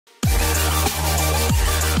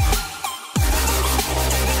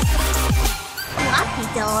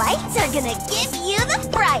delights are gonna give you the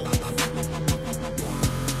fright.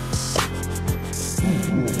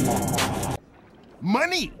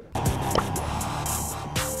 Money!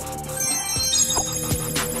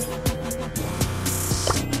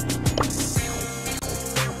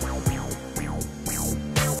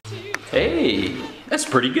 Hey, that's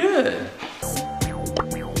pretty good.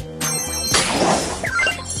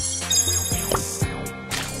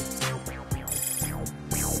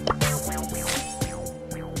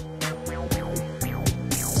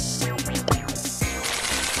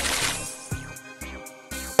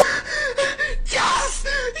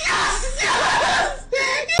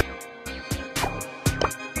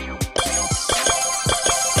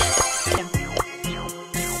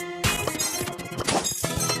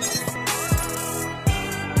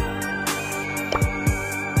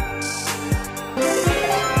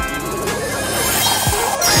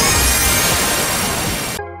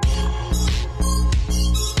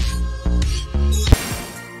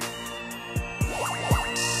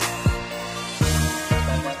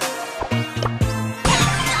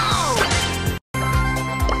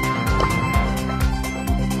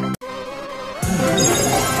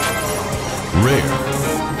 Rare.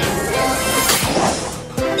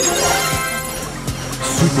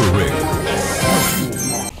 Super rare.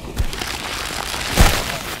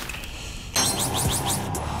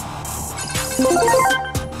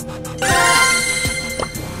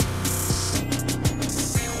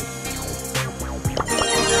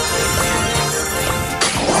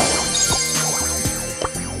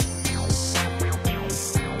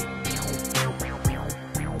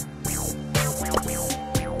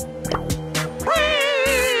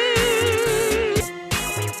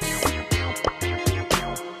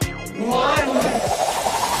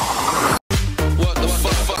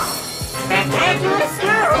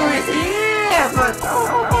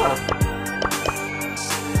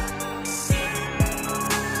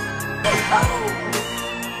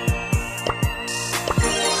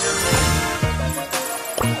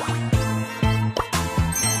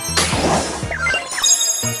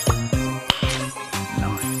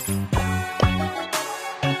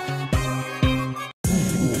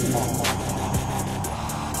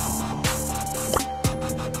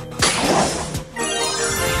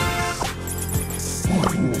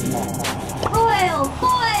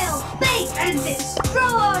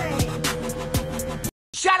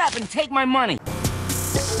 Shut up and take my money!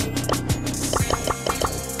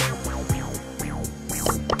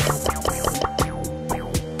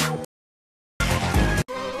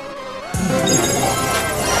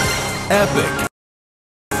 Epic.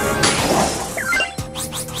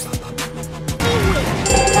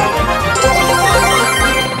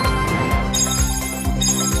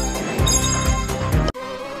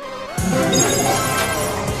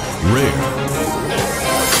 Rare.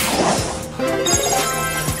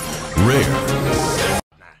 Rare.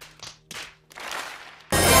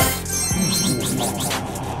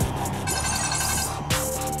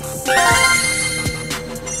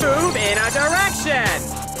 Move in a direction!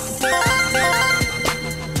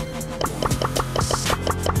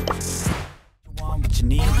 What you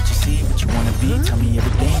need, what you see, what you wanna be. Tell me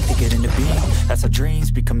everything, think it into being. That's how dreams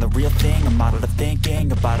become the real thing. A model of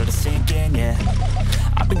thinking, a bottle to sink in, yeah.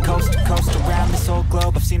 I've been coast to coast around this whole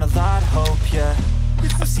globe. I've seen a lot of hope, yeah.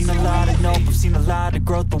 I've seen a lot of nope, I've seen a lot of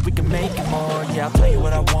growth, but we can make it more. Yeah, I'll tell you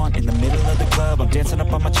what I want in the middle of the club. I'm dancing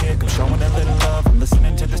up on my chick, I'm showing a little love. I'm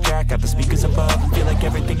listening to this track, got the speakers above. I feel like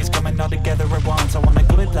everything is coming all together at once. I want a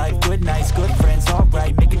good life, good nights, good friends,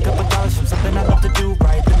 alright. Make a couple dollars from something I love to do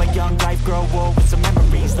right. Live my young life, grow old with some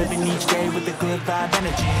memories. Living each day with a good vibe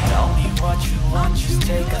energy. Tell me what you want, just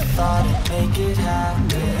take a thought and make it happen.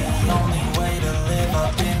 The only way to live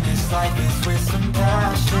up in this life is with some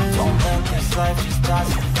passion. Don't let this life just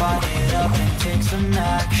toss you, fight it up and take some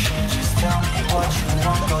action. Just tell me what you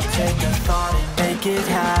want, go take a thought and make it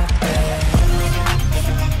happen.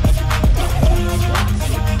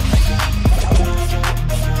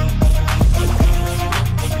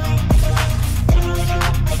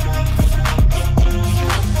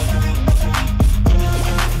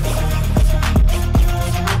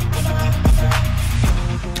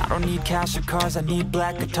 Cash or cars, I need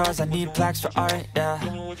black guitars, I need plaques for art, yeah.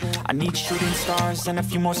 I need shooting stars and a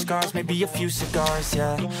few more scars, maybe a few cigars,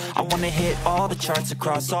 yeah. I wanna hit all the charts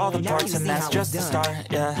across all the parts, and that's just the start,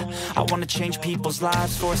 yeah. I wanna change people's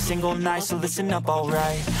lives for a single night, so listen up,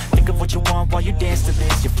 alright. Think of what you want while you dance to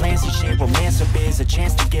this. Your plans and shit, romance or biz, a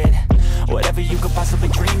chance to get whatever you could possibly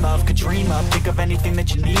dream of, could dream of. Think of anything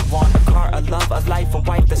that you need, want a car, a love, a life, a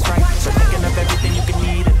wife, that's right. So thinking of everything you can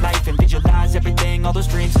need in life, and visualize everything, all those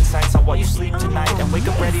dreams and sights. While you sleep tonight and wake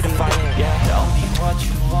up ready to fight, yeah. Tell me what you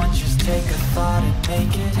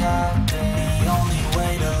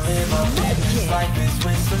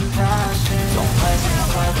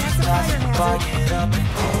fire it up.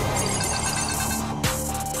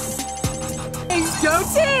 Go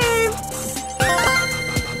team!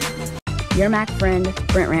 Your Mac friend,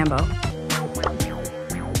 Brent Rambo.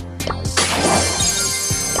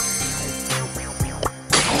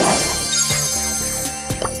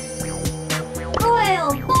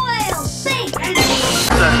 Boil, boil, bake.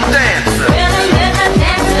 The dancer.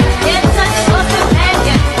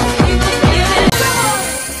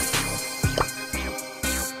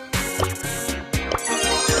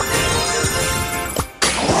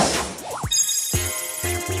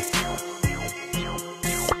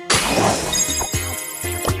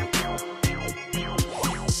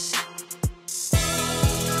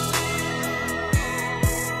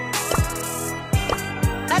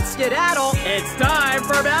 Let's skedaddle. It's time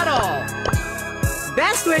for battle.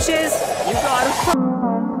 Best wishes. You got it.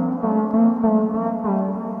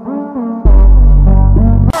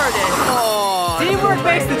 Teamwork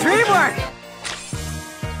makes the dream work.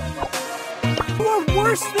 You are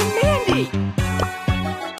worse than Mandy.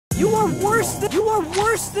 You are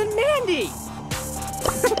worse than Mandy.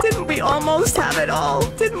 Didn't we almost have it all?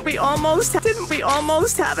 Didn't we almost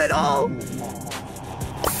have it all?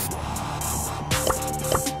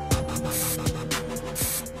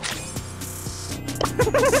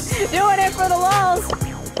 Doing it for the walls.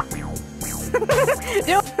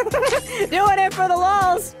 Doing it for the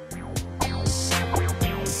walls.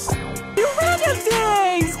 You random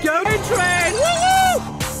things! Go train! Woo-hoo!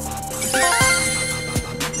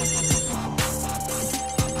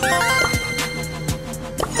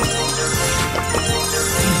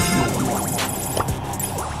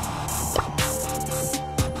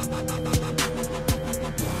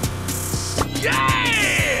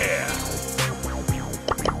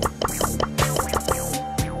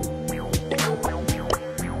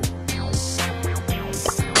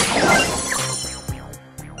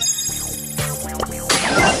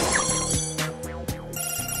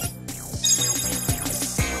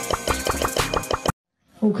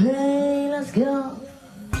 Okay, let's go.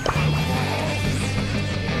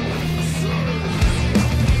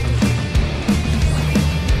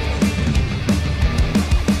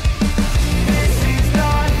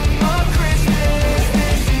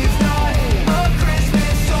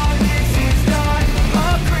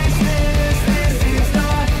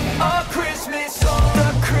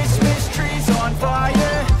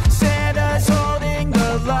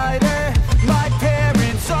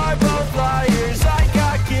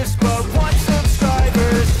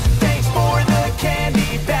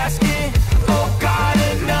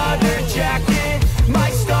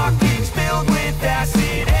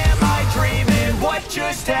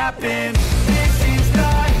 Happened. This is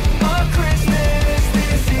not a Christmas.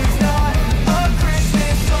 This is not a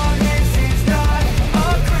Christmas song. This is not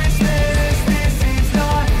a Christmas. This is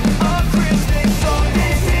not a Christmas song.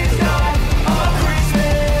 This is not a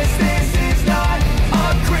Christmas. This is not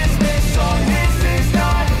a Christmas song. This is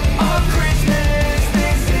not a Christmas.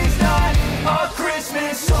 This is not a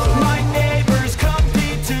Christmas song. My neighbors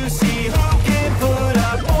compete to see who can put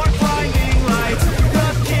up more blinding lights. The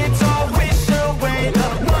kids all wish away the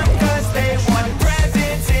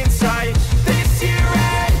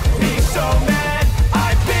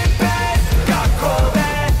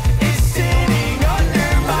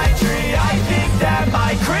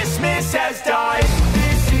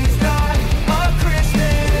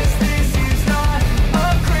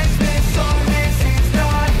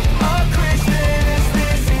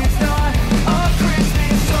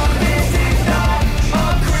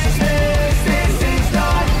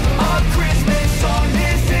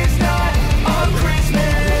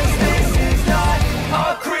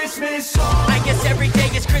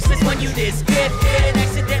this gift and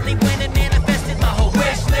accidentally went and manifested my whole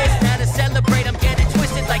wish list. Now to celebrate, I'm getting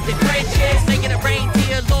twisted like the Grinch is. Making a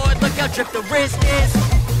reindeer, Lord, look how dripped the wrist is.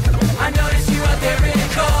 I noticed you out there in the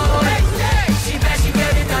cold. She bet she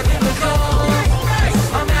getting nothing but gold.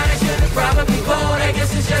 I'm mad, I should have probably bold. I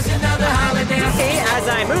guess it's just another holiday. See as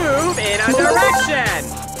I move in a direction.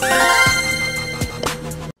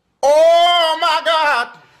 Oh my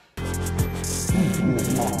God!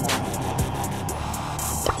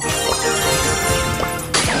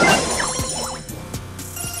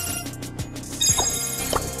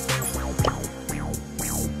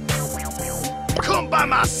 Come by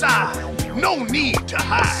my side, no need to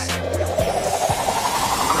hide.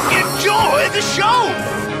 Enjoy the show!